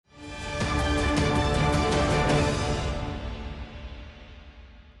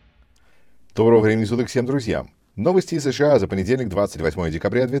Доброго времени суток всем друзьям. Новости из США за понедельник, 28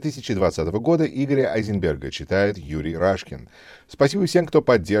 декабря 2020 года Игоря Айзенберга читает Юрий Рашкин. Спасибо всем, кто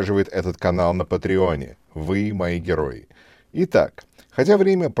поддерживает этот канал на Патреоне. Вы мои герои. Итак, хотя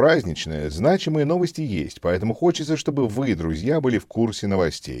время праздничное, значимые новости есть, поэтому хочется, чтобы вы, друзья, были в курсе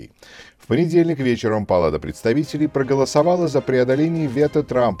новостей. В понедельник вечером Палата представителей проголосовала за преодоление вето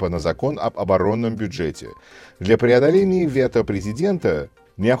Трампа на закон об оборонном бюджете. Для преодоления вето президента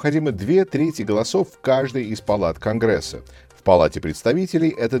необходимо 2/3 голосов в каждой из палат Конгресса. В Палате представителей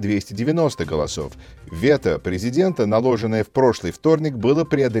это 290 голосов. Вето президента, наложенное в прошлый вторник, было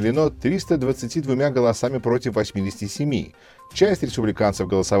преодолено 322 голосами против 87. Часть республиканцев,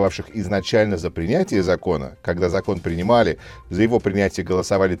 голосовавших изначально за принятие закона, когда закон принимали, за его принятие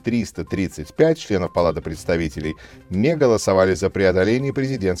голосовали 335 членов Палаты представителей, не голосовали за преодоление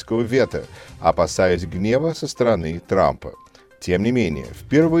президентского вето, опасаясь гнева со стороны Трампа. Тем не менее,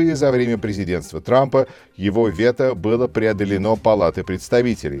 впервые за время президентства Трампа его вето было преодолено Палатой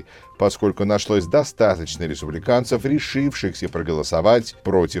представителей, поскольку нашлось достаточно республиканцев, решившихся проголосовать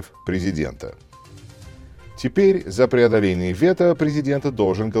против президента. Теперь за преодоление вето президента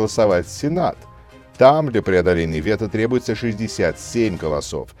должен голосовать Сенат. Там для преодоления вето требуется 67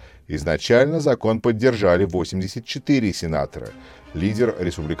 голосов. Изначально закон поддержали 84 сенатора. Лидер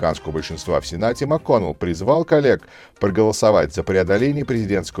республиканского большинства в Сенате МакКоннелл призвал коллег проголосовать за преодоление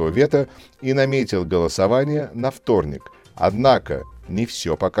президентского вето и наметил голосование на вторник. Однако не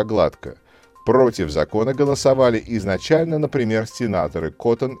все пока гладко. Против закона голосовали изначально, например, сенаторы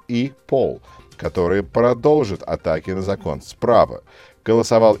Коттон и Пол, которые продолжат атаки на закон справа.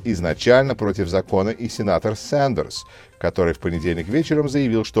 Голосовал изначально против закона и сенатор Сэндерс, который в понедельник вечером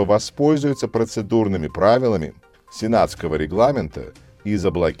заявил, что воспользуется процедурными правилами сенатского регламента и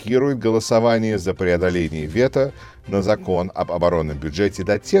заблокирует голосование за преодоление вето на закон об оборонном бюджете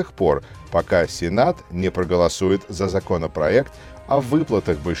до тех пор, пока Сенат не проголосует за законопроект о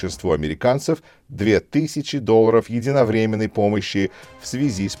выплатах большинству американцев $2000 единовременной помощи в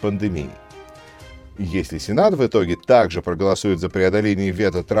связи с пандемией. Если Сенат в итоге также проголосует за преодоление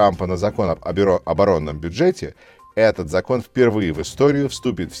вето Трампа на закон об оборонном бюджете, этот закон впервые в историю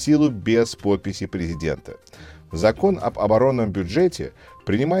вступит в силу без подписи президента. Закон об оборонном бюджете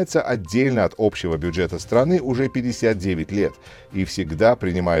принимается отдельно от общего бюджета страны уже 59 лет и всегда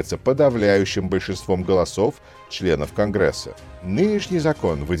принимается подавляющим большинством голосов членов Конгресса. Нынешний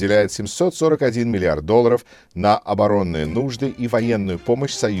закон выделяет $741 миллиард на оборонные нужды и военную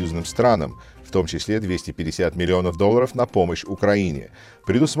помощь союзным странам, в том числе $250 миллионов на помощь Украине,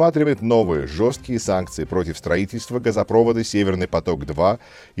 предусматривает новые жесткие санкции против строительства газопровода «Северный поток-2»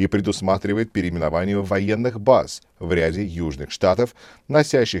 и предусматривает переименование военных баз в ряде южных штатов,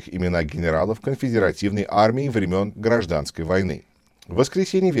 носящих имена генералов конфедеративной армии времен Гражданской войны. В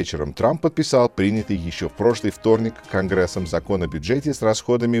воскресенье вечером Трамп подписал принятый еще в прошлый вторник Конгрессом закон о бюджете с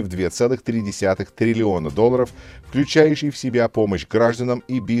расходами в $2,3 триллиона, включающий в себя помощь гражданам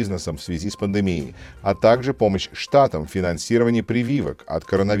и бизнесам в связи с пандемией, а также помощь штатам в финансировании прививок от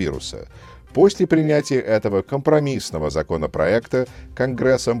коронавируса. После принятия этого компромиссного законопроекта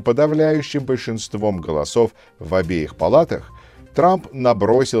Конгрессом подавляющим большинством голосов в обеих палатах Трамп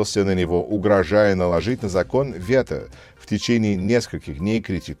набросился на него, угрожая наложить на закон вето, в течение нескольких дней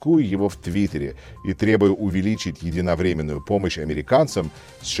критикуя его в Твиттере и требуя увеличить единовременную помощь американцам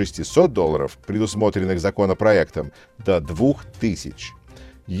с $600, предусмотренных законопроектом, до $2000.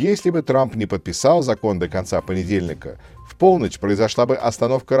 Если бы Трамп не подписал закон до конца понедельника, в полночь произошла бы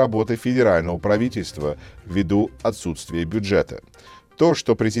остановка работы федерального правительства ввиду отсутствия бюджета. То,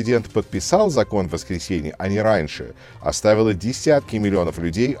 что президент подписал закон в воскресенье, а не раньше, оставило десятки миллионов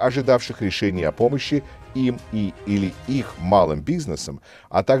людей, ожидавших решения о помощи им или их малым бизнесам,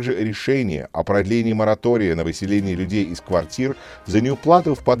 а также решение о продлении моратория на выселение людей из квартир за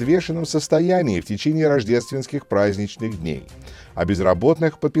неуплату в подвешенном состоянии в течение рождественских праздничных дней. А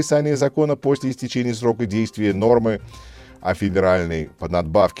безработных подписание закона после истечения срока действия нормы о федеральной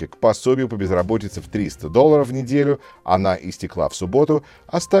надбавке к пособию по безработице в $300 в неделю, она истекла в субботу,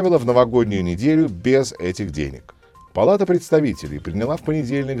 оставила в новогоднюю неделю без этих денег. Палата представителей приняла в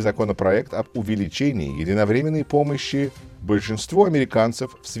понедельник законопроект об увеличении единовременной помощи большинству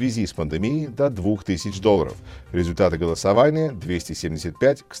американцев в связи с пандемией до $2000. Результаты голосования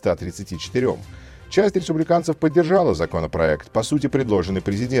 275 к 134. Часть республиканцев поддержала законопроект, по сути предложенный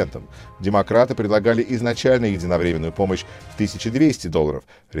президентом. Демократы предлагали изначально единовременную помощь в $1200.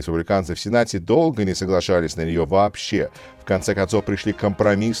 Республиканцы в Сенате долго не соглашались на нее вообще. В конце концов пришли к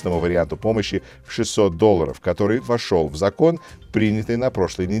компромиссному варианту помощи в $600, который вошел в закон, принятый на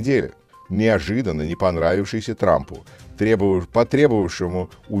прошлой неделе, неожиданно не понравившийся Трампу. потребовавшему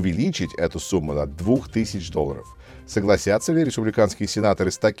увеличить эту сумму до $2000. Согласятся ли республиканские сенаторы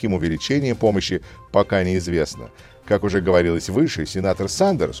с таким увеличением помощи, пока неизвестно. Как уже говорилось выше, сенатор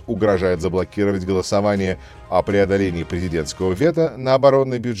Сандерс угрожает заблокировать голосование о преодолении президентского вето на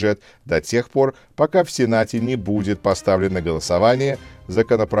оборонный бюджет до тех пор, пока в Сенате не будет поставлен на голосование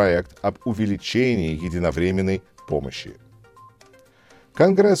законопроект об увеличении единовременной помощи.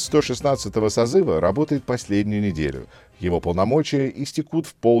 Конгресс 116-го созыва работает последнюю неделю. Его полномочия истекут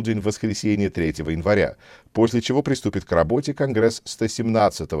в полдень воскресенья 3 января, после чего приступит к работе Конгресс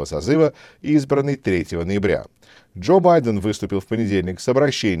 117-го созыва, избранный 3 ноября. Джо Байден выступил в понедельник с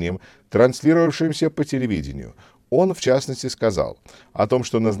обращением, транслировавшимся по телевидению. Он, в частности, сказал о том,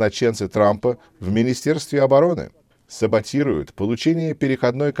 что назначенцы Трампа в Министерстве обороны саботируют получение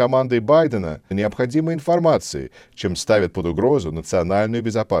переходной командой Байдена необходимой информации, чем ставят под угрозу национальную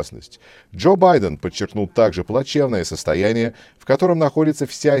безопасность. Джо Байден подчеркнул также плачевное состояние, в котором находится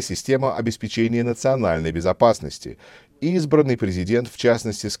вся система обеспечения национальной безопасности. Избранный президент, в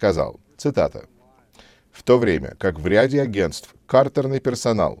частности, сказал, цитата, «В то время, как в ряде агентств картерный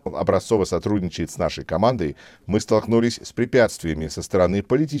персонал образцово сотрудничает с нашей командой, мы столкнулись с препятствиями со стороны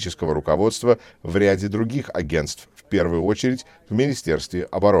политического руководства в ряде других агентств, в первую очередь в Министерстве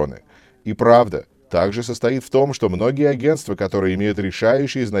обороны. И правда также состоит в том, что многие агентства, которые имеют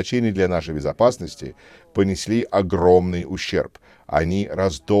решающее значение для нашей безопасности, понесли огромный ущерб. Они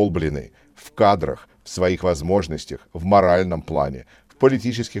раздолблены в кадрах, в своих возможностях, в моральном плане,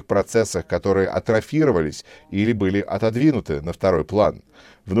 политических процессах, которые атрофировались или были отодвинуты на второй план,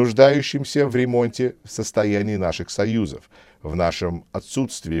 в нуждающемся в ремонте состоянии наших союзов, в нашем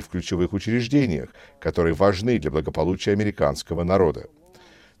отсутствии в ключевых учреждениях, которые важны для благополучия американского народа,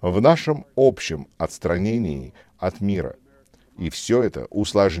 в нашем общем отстранении от мира. И все это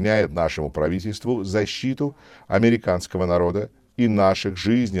усложняет нашему правительству защиту американского народа и наших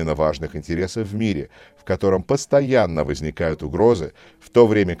жизненно важных интересов в мире, в котором постоянно возникают угрозы, в то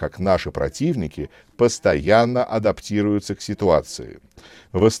время как наши противники постоянно адаптируются к ситуации.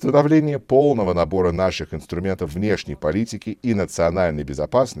 Восстановление полного набора наших инструментов внешней политики и национальной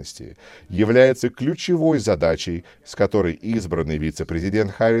безопасности является ключевой задачей, с которой избранный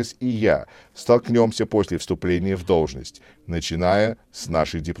вице-президент Харрис и я столкнемся после вступления в должность, начиная с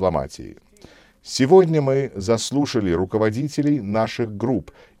нашей дипломатии. Сегодня мы заслушали руководителей наших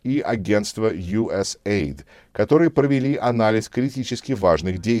групп и агентства USAID, которые провели анализ критически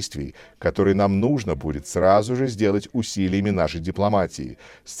важных действий, которые нам нужно будет сразу же сделать усилиями нашей дипломатии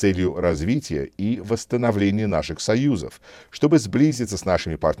с целью развития и восстановления наших союзов, чтобы сблизиться с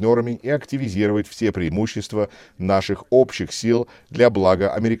нашими партнерами и активизировать все преимущества наших общих сил для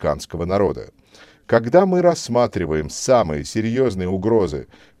блага американского народа. Когда мы рассматриваем самые серьезные угрозы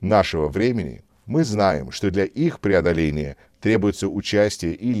нашего времени, мы знаем, что для их преодоления требуется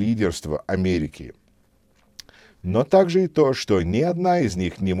участие и лидерство Америки. Но также и то, что ни одна из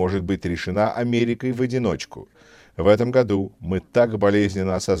них не может быть решена Америкой в одиночку. В этом году мы так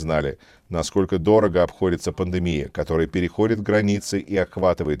болезненно осознали, насколько дорого обходится пандемия, которая переходит границы и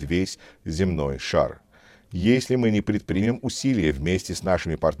охватывает весь земной шар. Если мы не предпримем усилия вместе с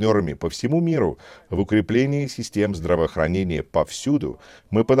нашими партнерами по всему миру в укреплении систем здравоохранения повсюду,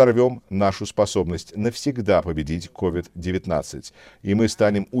 мы подорвем нашу способность навсегда победить COVID-19, и мы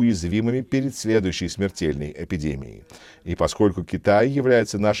станем уязвимыми перед следующей смертельной эпидемией. И поскольку Китай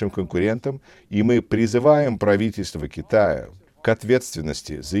является нашим конкурентом, и мы призываем правительство Китая к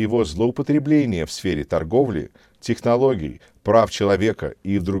ответственности за его злоупотребление в сфере торговли, технологий, прав человека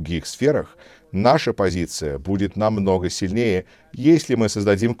и в других сферах, наша позиция будет намного сильнее, если мы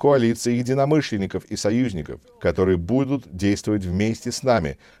создадим коалиции единомышленников и союзников, которые будут действовать вместе с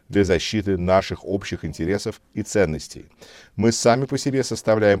нами для защиты наших общих интересов и ценностей. Мы сами по себе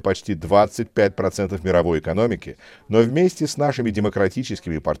составляем почти 25% мировой экономики, но вместе с нашими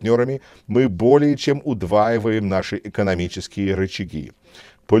демократическими партнерами мы более чем удваиваем наши экономические рычаги.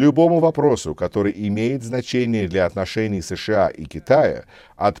 По любому вопросу, который имеет значение для отношений США и Китая,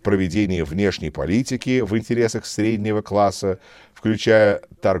 от проведения внешней политики в интересах среднего класса, включая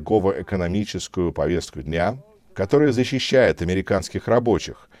торгово-экономическую повестку дня, которая защищает американских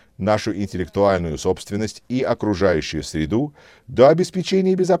рабочих, нашу интеллектуальную собственность и окружающую среду, до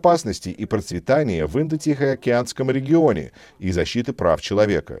обеспечения безопасности и процветания в Индо-Тихоокеанском регионе и защиты прав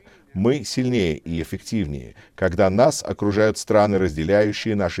человека. Мы сильнее и эффективнее, когда нас окружают страны,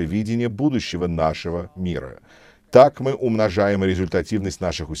 разделяющие наше видение будущего нашего мира. Так мы умножаем результативность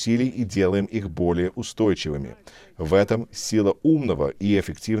наших усилий и делаем их более устойчивыми. В этом сила умного и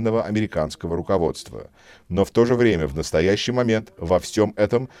эффективного американского руководства. Но в то же время, в настоящий момент, во всем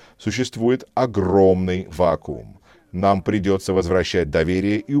этом существует огромный вакуум. Нам придется возвращать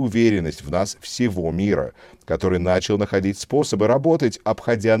доверие и уверенность в нас всего мира, который начал находить способы работать,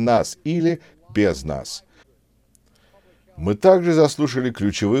 обходя нас или без нас. Мы также заслушали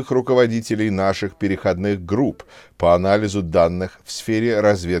ключевых руководителей наших переходных групп по анализу данных в сфере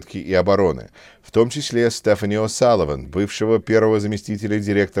разведки и обороны, в том числе Стефани О'Салливан, бывшего первого заместителя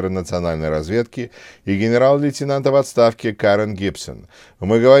директора национальной разведки, и генерал-лейтенанта в отставке Карен Гибсон.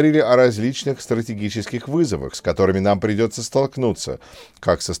 Мы говорили о различных стратегических вызовах, с которыми нам придется столкнуться,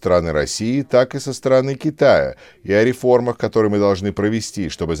 как со стороны России, так и со стороны Китая, и о реформах, которые мы должны провести,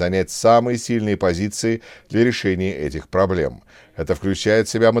 чтобы занять самые сильные позиции для решения этих проблем. Это включает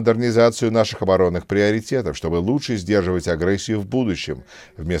в себя модернизацию наших оборонных приоритетов, чтобы лучше сдерживать агрессию в будущем,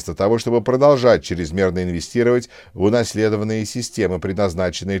 вместо того, чтобы продолжать чрезмерно инвестировать в унаследованные системы,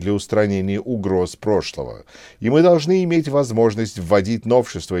 предназначенные для устранения угроз прошлого. И мы должны иметь возможность вводить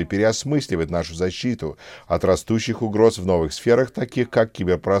новшества и переосмысливать нашу защиту от растущих угроз в новых сферах, таких как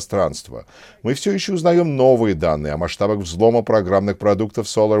киберпространство. Мы все еще узнаем новые данные о масштабах взлома программных продуктов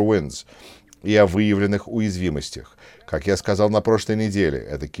SolarWinds и о выявленных уязвимостях. Как я сказал на прошлой неделе,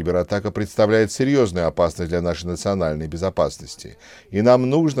 эта кибератака представляет серьезную опасность для нашей национальной безопасности, и нам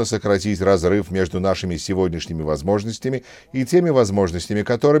нужно сократить разрыв между нашими сегодняшними возможностями и теми возможностями,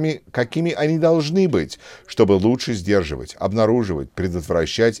 какими они должны быть, чтобы лучше сдерживать, обнаруживать,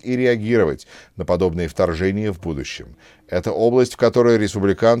 предотвращать и реагировать на подобные вторжения в будущем. Это область, в которой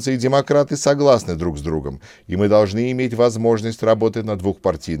республиканцы и демократы согласны друг с другом, и мы должны иметь возможность работать на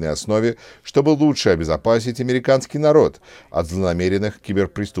двухпартийной основе, чтобы лучше обезопасить американский народ от злонамеренных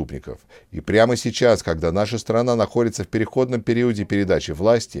киберпреступников. И прямо сейчас, когда наша страна находится в переходном периоде передачи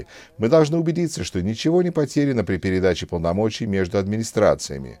власти, мы должны убедиться, что ничего не потеряно при передаче полномочий между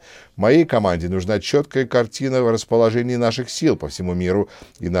администрациями. Моей команде нужна четкая картина расположения наших сил по всему миру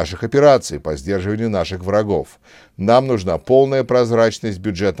и наших операций по сдерживанию наших врагов. Нам нужна полная прозрачность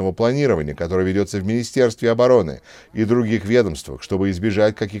бюджетного планирования, которое ведется в Министерстве обороны и других ведомствах, чтобы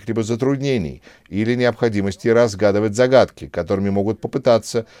избежать каких-либо затруднений или необходимости разгадывать загадки, которыми могут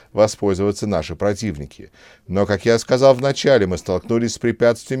попытаться воспользоваться наши противники. Но, как я сказал в начале, мы столкнулись с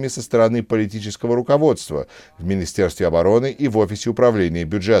препятствиями со стороны политического руководства в Министерстве обороны и в Офисе управления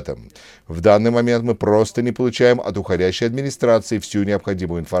бюджетом. В данный момент мы просто не получаем от уходящей администрации всю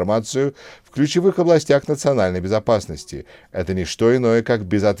необходимую информацию в ключевых областях национальной безопасности. Это не что иное, как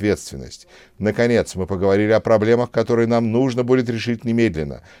безответственность. Наконец, мы поговорили о проблемах, которые нам нужно будет решить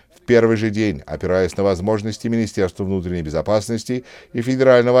немедленно, в первый же день, опираясь на возможности Министерства внутренней безопасности и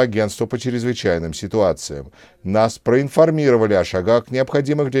Федерального агентства по чрезвычайным ситуациям. Нас проинформировали о шагах,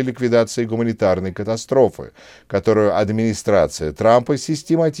 необходимых для ликвидации гуманитарной катастрофы, которую администрация Трампа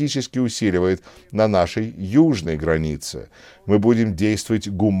систематически усиливает на нашей южной границе. Мы будем действовать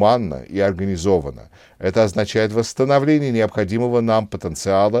гуманно и организованно. Это означает восстановление необходимого нам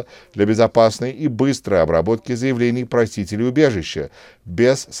потенциала для безопасной и быстрой обработки заявлений просителей убежища,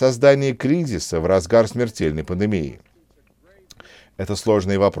 без создания кризиса в разгар смертельной пандемии. Это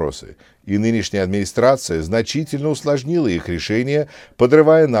сложные вопросы, и нынешняя администрация значительно усложнила их решение,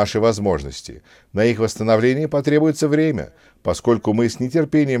 подрывая наши возможности. На их восстановление потребуется время, поскольку мы с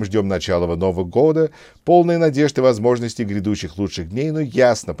нетерпением ждем начала Нового года, полной надежды и возможностей грядущих лучших дней, но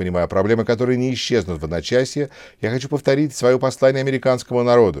ясно понимая проблемы, которые не исчезнут в одночасье, я хочу повторить свое послание американскому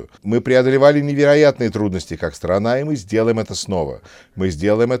народу. Мы преодолевали невероятные трудности как страна, и мы сделаем это снова. Мы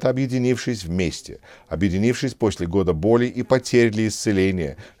сделаем это, объединившись вместе, объединившись после года боли и потерь для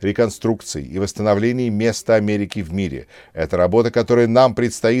исцеления, реконструкции и восстановления места Америки в мире. Это работа, которая нам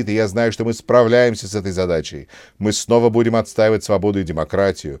предстоит, и я знаю, что мы справляемся с этой задачей. Мы снова будем отстаивать свободу и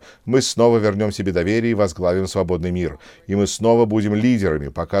демократию, мы снова вернем себе доверие и возглавим свободный мир. И мы снова будем лидерами,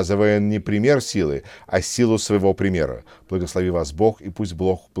 показывая не пример силы, а силу своего примера. Благослови вас Бог, и пусть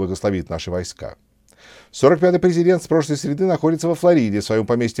Бог благословит наши войска. 45-й президент с прошлой среды находится во Флориде, в своем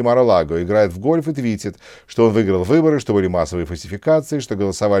поместье Мар-а-Лаго, играет в гольф и твитит, что он выиграл выборы, что были массовые фальсификации, что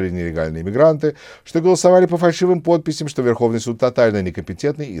голосовали нелегальные мигранты, что голосовали по фальшивым подписям, что Верховный суд тотально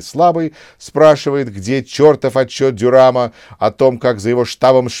некомпетентный и слабый, спрашивает, где чертов отчет Дюрама о том, как за его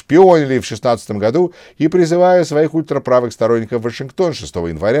штабом шпионили в 2016 году, и призывая своих ультраправых сторонников в Вашингтон 6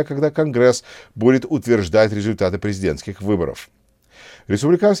 января, когда Конгресс будет утверждать результаты президентских выборов.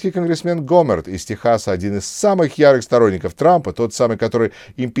 Республиканский конгрессмен Гомерт из Техаса, один из самых ярых сторонников Трампа, тот самый, который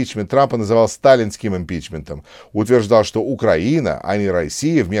импичмент Трампа называл сталинским импичментом, утверждал, что Украина, а не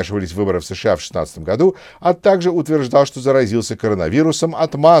Россия, вмешивались в выборы в США в 2016 году, а также утверждал, что заразился коронавирусом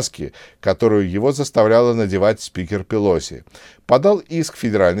от маски, которую его заставляла надевать спикер Пелоси. Подал иск в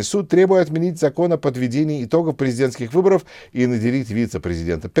федеральный суд, требуя отменить закон о подведении итогов президентских выборов и наделить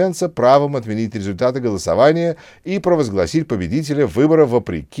вице-президента Пенса правом отменить результаты голосования и провозгласить победителя выборов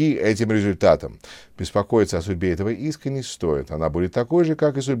вопреки этим результатам. Беспокоиться о судьбе этого иска не стоит. Она будет такой же,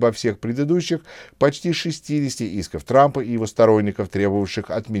 как и судьба всех предыдущих почти 60 исков Трампа и его сторонников,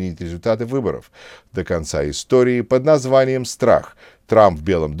 требовавших отменить результаты выборов. До конца истории под названием «Страх» Трамп в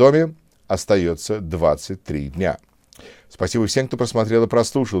Белом доме остается 23 дня. Спасибо всем, кто просмотрел и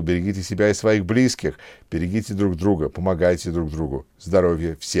прослушал. Берегите себя и своих близких. Берегите друг друга. Помогайте друг другу.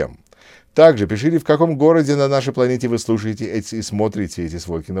 Здоровья всем. Также пишите, в каком городе на нашей планете вы слушаете и смотрите эти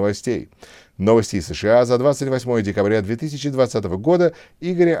сводки новостей. Новости из США за 28 декабря 2020 года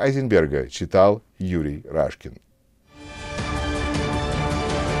Игоря Айзенберга читал Юрий Рашкин.